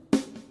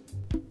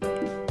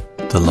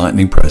The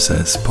Lightning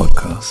Process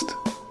Podcast.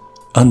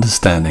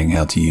 Understanding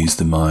how to use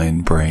the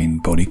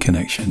mind-brain-body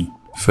connection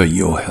for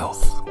your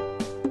health.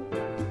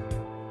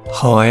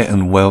 Hi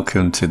and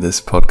welcome to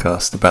this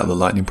podcast about the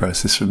Lightning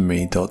Process from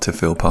me, Dr.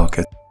 Phil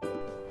Parker.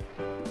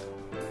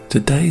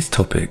 Today's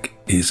topic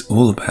is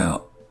all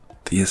about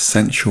the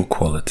essential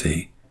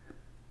quality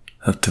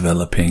of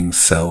developing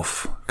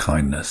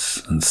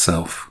self-kindness and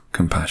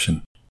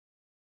self-compassion.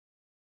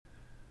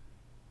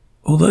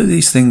 Although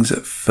these things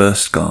at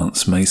first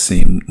glance may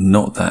seem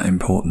not that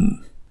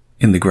important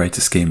in the greater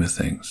scheme of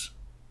things,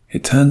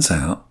 it turns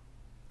out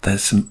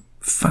there's some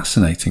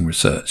fascinating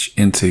research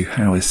into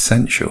how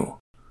essential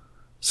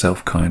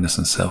self-kindness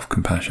and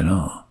self-compassion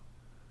are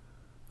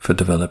for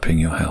developing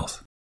your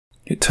health.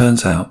 It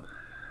turns out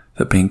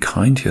that being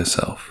kind to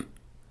yourself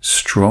is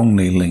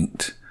strongly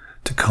linked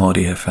to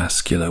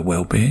cardiovascular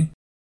well-being,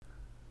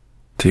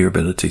 to your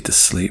ability to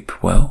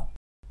sleep well,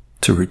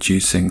 to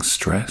reducing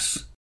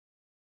stress,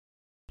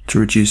 to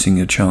reducing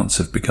your chance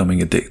of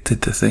becoming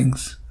addicted to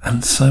things,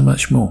 and so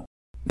much more.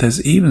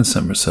 There's even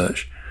some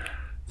research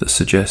that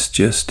suggests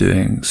just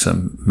doing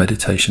some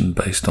meditation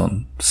based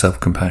on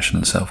self-compassion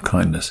and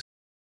self-kindness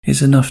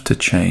is enough to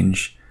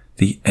change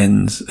the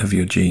ends of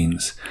your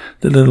genes,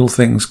 the little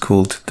things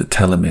called the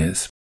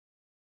telomeres,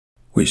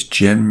 which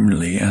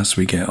generally, as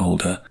we get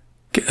older,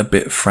 get a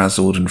bit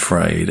frazzled and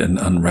frayed and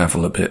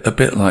unravel a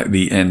bit like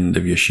the end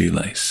of your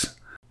shoelace.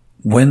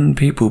 When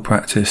people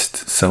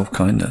practiced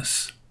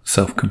self-kindness,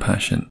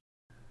 self-compassion,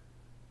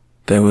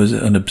 there was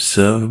an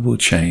observable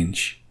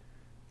change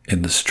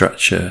in the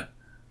structure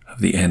of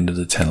the end of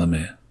the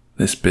telomere,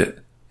 this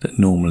bit that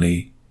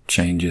normally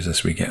changes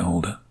as we get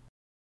older.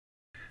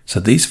 So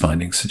these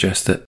findings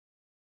suggest that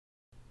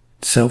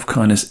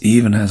self-kindness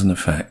even has an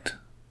effect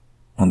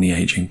on the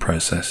aging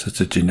process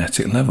at a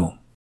genetic level.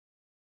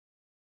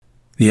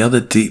 The other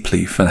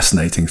deeply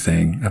fascinating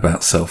thing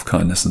about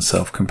self-kindness and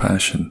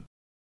self-compassion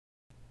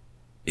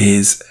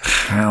is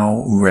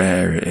how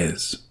rare it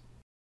is.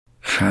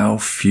 How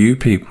few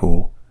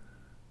people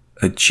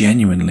are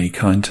genuinely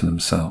kind to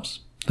themselves.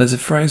 There's a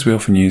phrase we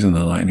often use in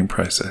the Lightning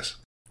Process,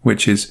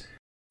 which is,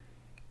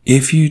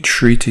 if you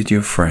treated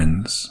your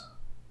friends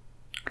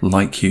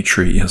like you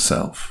treat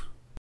yourself,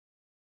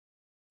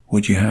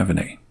 would you have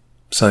any?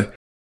 So,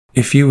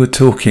 if you were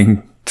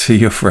talking to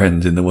your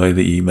friends in the way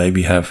that you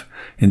maybe have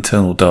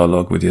internal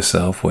dialogue with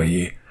yourself, where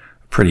you're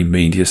pretty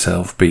mean to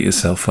yourself, beat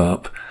yourself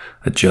up,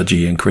 are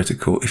judgy and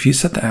critical, if you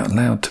said that out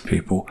loud to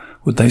people,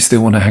 would they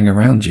still want to hang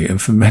around you?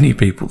 And for many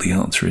people, the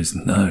answer is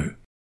no.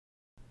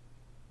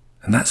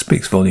 And that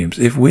speaks volumes.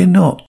 If we're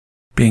not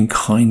being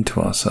kind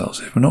to ourselves,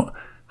 if we're not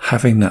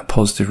having that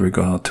positive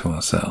regard to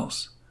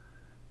ourselves,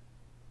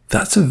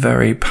 that's a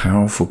very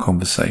powerful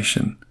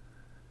conversation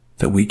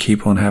that we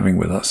keep on having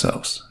with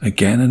ourselves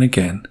again and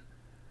again,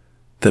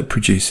 that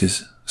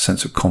produces a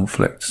sense of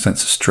conflict, a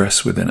sense of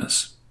stress within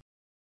us.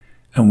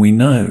 And we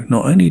know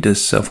not only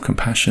does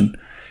self-compassion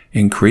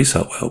increase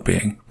our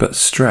well-being, but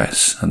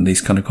stress and these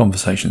kind of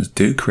conversations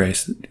do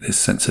create this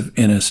sense of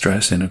inner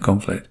stress, inner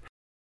conflict.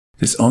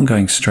 This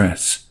ongoing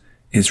stress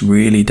is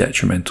really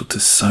detrimental to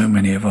so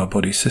many of our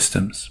body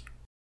systems.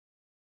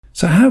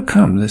 So how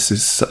come this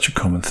is such a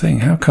common thing?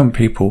 How come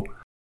people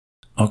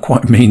are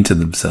quite mean to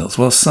themselves?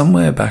 Well,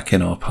 somewhere back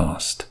in our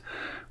past,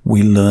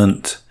 we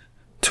learnt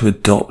to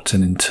adopt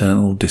an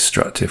internal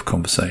destructive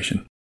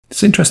conversation.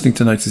 It's interesting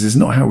to notice it's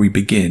not how we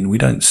begin. We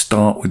don't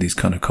start with these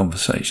kind of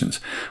conversations.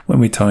 When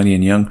we're tiny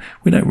and young,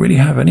 we don't really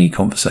have any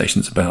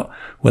conversations about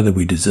whether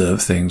we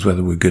deserve things,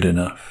 whether we're good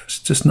enough. It's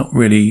just not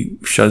really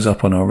shows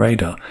up on our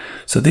radar.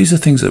 So these are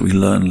things that we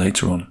learn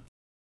later on.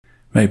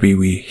 Maybe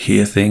we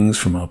hear things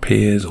from our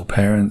peers or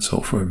parents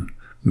or from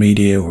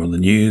media or the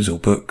news or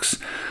books,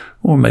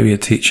 or maybe a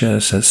teacher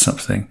says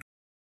something.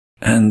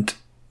 And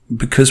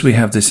because we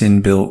have this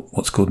inbuilt,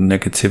 what's called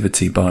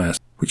negativity bias,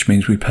 which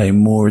means we pay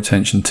more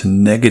attention to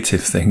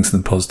negative things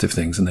than positive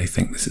things. And they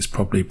think this is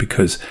probably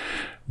because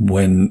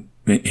when,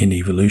 in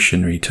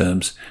evolutionary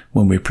terms,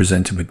 when we're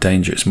presented with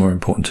danger, it's more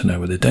important to know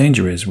where the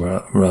danger is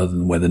rather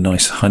than where the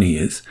nice honey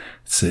is.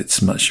 So it's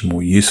much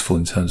more useful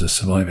in terms of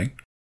surviving.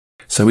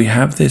 So we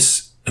have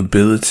this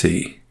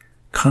ability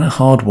kind of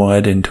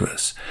hardwired into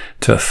us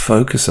to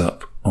focus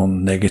up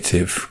on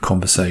negative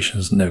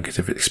conversations,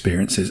 negative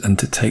experiences, and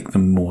to take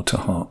them more to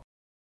heart.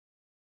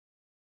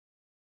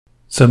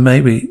 So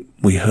maybe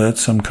we heard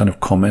some kind of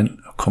comment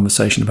or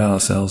conversation about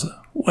ourselves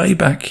way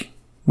back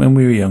when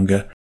we were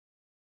younger,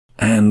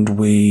 and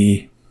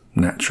we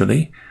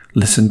naturally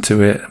listened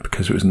to it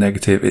because it was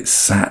negative. It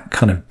sat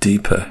kind of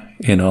deeper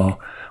in our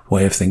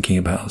way of thinking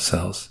about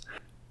ourselves.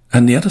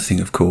 And the other thing,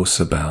 of course,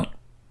 about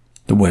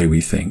the way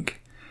we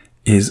think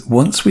is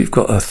once we've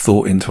got a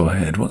thought into our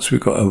head, once we've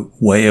got a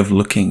way of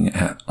looking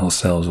at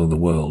ourselves or the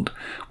world,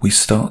 we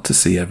start to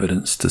see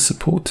evidence to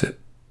support it.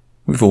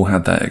 We've all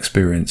had that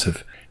experience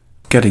of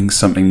getting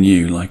something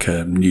new, like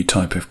a new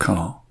type of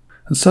car,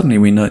 and suddenly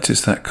we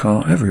notice that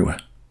car everywhere.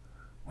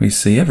 We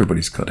see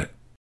everybody's got it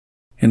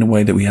in a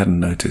way that we hadn't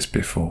noticed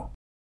before.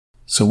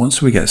 So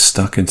once we get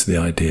stuck into the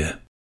idea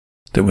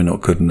that we're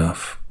not good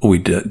enough, or we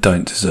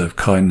don't deserve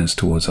kindness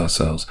towards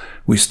ourselves,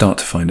 we start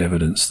to find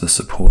evidence that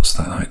supports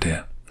that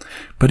idea.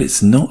 But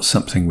it's not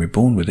something we're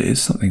born with, it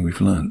is something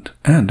we've learned.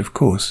 And of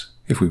course,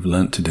 if we've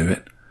learned to do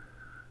it,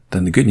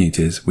 then the good news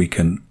is we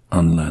can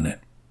unlearn it.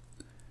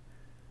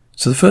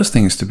 So the first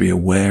thing is to be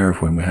aware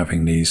of when we're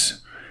having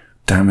these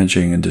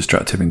damaging and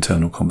destructive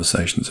internal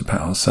conversations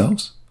about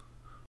ourselves.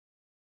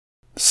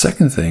 The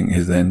second thing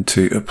is then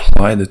to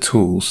apply the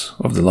tools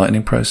of the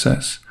lightning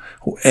process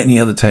or any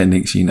other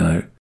techniques you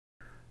know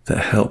that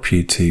help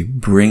you to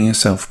bring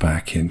yourself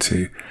back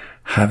into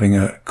having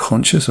a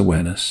conscious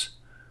awareness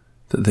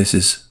that this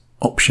is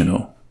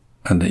optional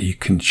and that you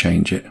can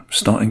change it,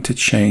 starting to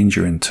change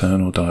your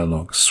internal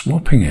dialogue,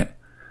 swapping it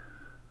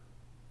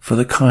for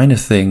the kind of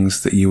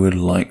things that you would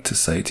like to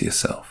say to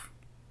yourself.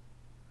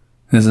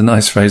 There's a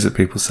nice phrase that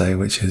people say,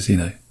 which is,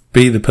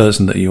 be the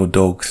person that your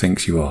dog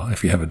thinks you are.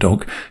 If you have a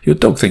dog, your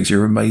dog thinks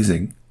you're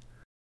amazing.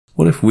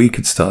 What if we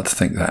could start to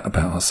think that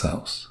about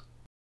ourselves?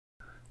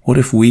 What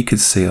if we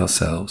could see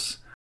ourselves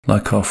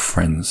like our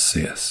friends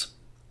see us?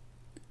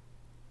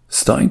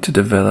 Starting to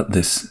develop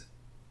this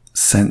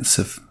sense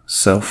of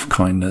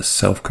self-kindness,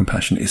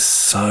 self-compassion is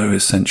so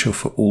essential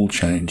for all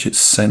change. It's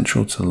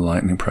central to the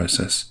lightning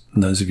process.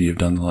 And those of you who've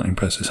done the lightning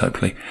process,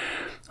 hopefully,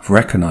 have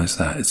recognized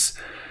that.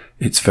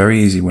 It's very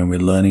easy when we're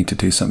learning to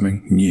do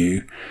something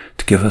new,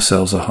 to give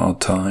ourselves a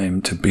hard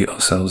time, to beat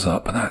ourselves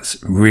up, and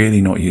that's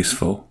really not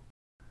useful.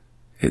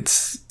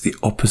 It's the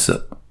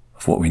opposite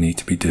of what we need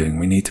to be doing.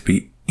 We need to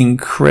be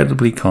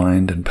incredibly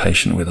kind and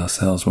patient with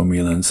ourselves when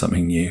we learn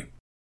something new,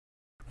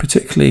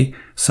 particularly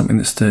something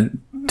that's to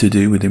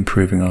do with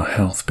improving our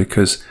health,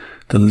 because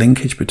the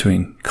linkage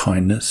between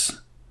kindness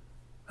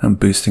and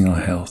boosting our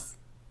health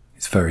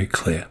is very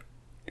clear.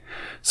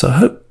 So I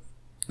hope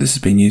this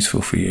has been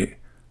useful for you,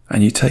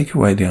 and you take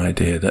away the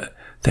idea that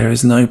there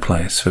is no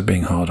place for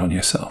being hard on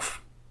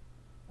yourself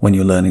when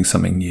you're learning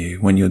something new,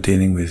 when you're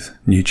dealing with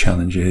new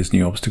challenges,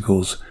 new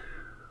obstacles,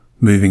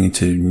 moving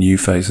into new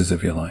phases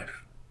of your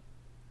life.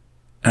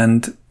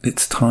 And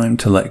it's time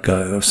to let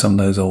go of some of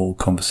those old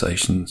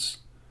conversations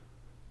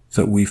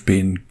that we've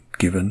been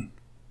given,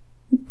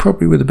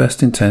 probably with the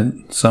best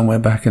intent somewhere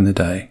back in the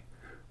day,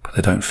 but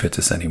they don't fit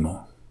us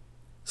anymore.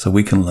 So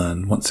we can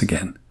learn, once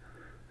again,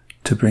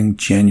 to bring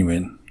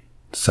genuine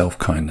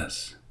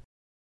self-kindness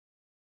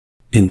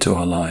into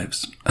our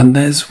lives. And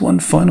there's one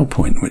final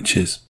point, which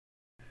is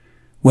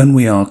when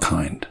we are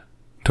kind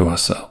to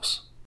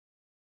ourselves,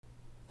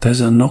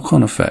 there's a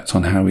knock-on effect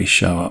on how we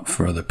show up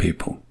for other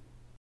people.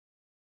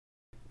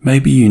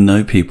 Maybe you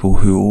know people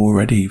who are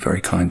already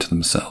very kind to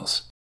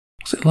themselves.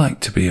 What's it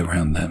like to be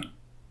around them?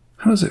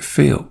 How does it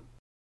feel?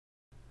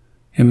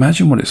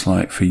 Imagine what it's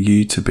like for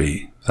you to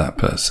be that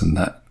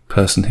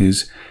person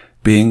who's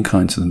being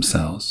kind to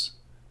themselves,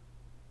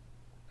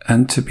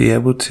 and to be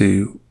able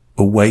to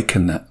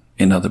awaken that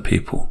in other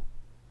people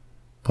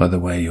by the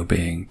way you're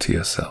being to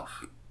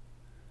yourself.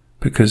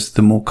 Because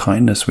the more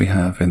kindness we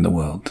have in the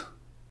world,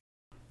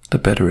 the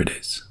better it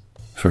is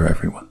for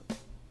everyone.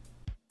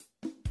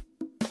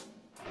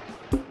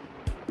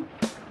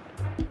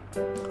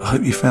 I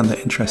hope you found that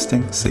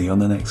interesting. See you on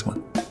the next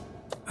one.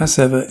 As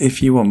ever,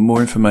 if you want more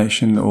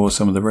information or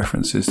some of the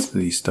references to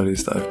these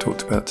studies that I've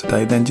talked about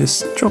today, then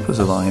just drop us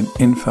a line,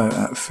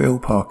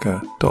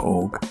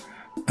 info@philparker.org,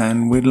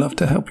 and we'd love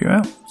to help you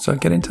out. So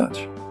get in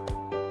touch.